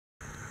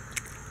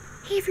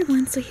Hey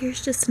everyone, so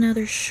here's just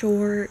another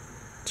short,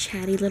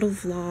 chatty little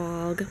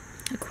vlog,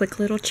 a quick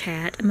little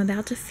chat. I'm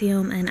about to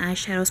film an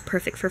eyeshadows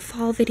perfect for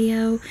fall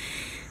video,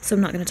 so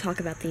I'm not going to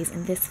talk about these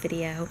in this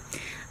video.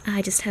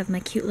 I just have my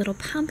cute little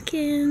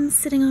pumpkins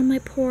sitting on my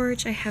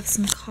porch. I have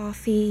some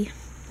coffee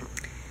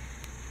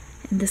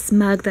and this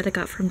mug that I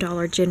got from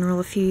Dollar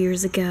General a few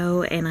years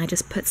ago, and I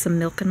just put some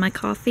milk in my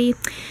coffee,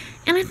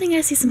 and I think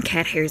I see some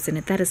cat hairs in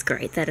it. That is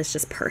great. That is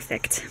just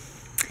perfect.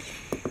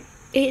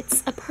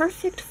 It's a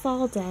perfect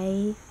fall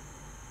day,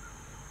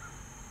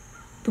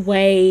 the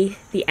way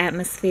the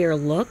atmosphere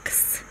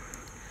looks,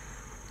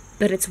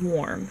 but it's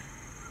warm.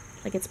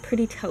 Like, it's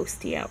pretty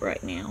toasty out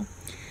right now.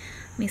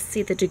 Let me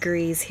see the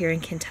degrees here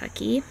in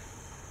Kentucky.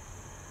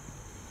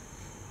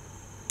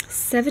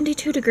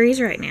 72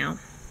 degrees right now.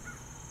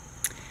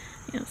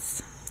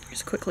 Yes.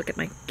 Here's a quick look at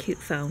my cute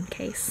phone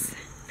case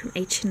from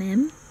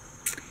H&M.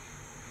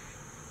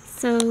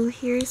 So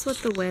here's what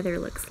the weather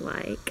looks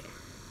like.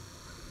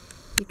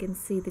 You can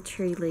see the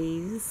tree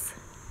leaves.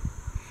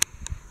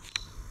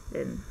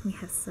 Then we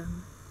have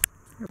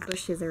our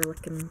bushes are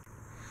looking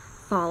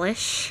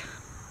fallish.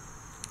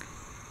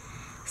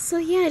 So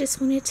yeah, I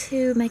just wanted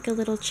to make a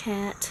little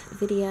chat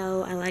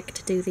video. I like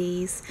to do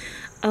these.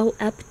 Oh,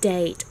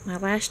 update. My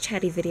last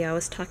chatty video, I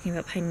was talking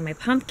about painting my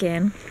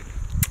pumpkin.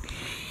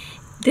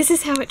 This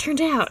is how it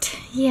turned out.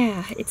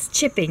 Yeah, it's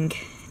chipping.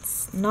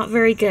 It's not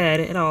very good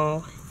at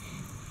all.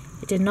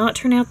 It did not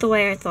turn out the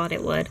way I thought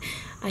it would.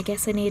 I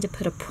guess I needed to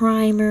put a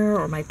primer,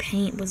 or my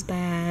paint was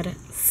bad,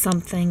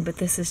 something, but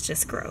this is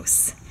just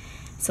gross.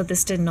 So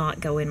this did not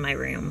go in my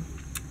room.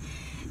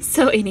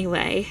 So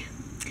anyway,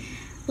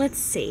 let's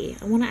see.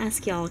 I want to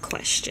ask y'all a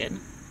question.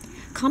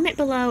 Comment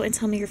below and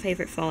tell me your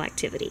favorite fall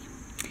activity.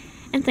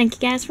 And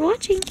thank you guys for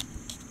watching.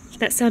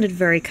 That sounded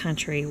very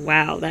country.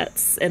 Wow,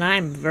 and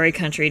I'm very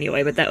country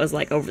anyway, but that was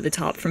like over the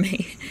top for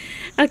me.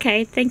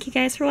 Okay, thank you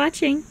guys for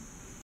watching.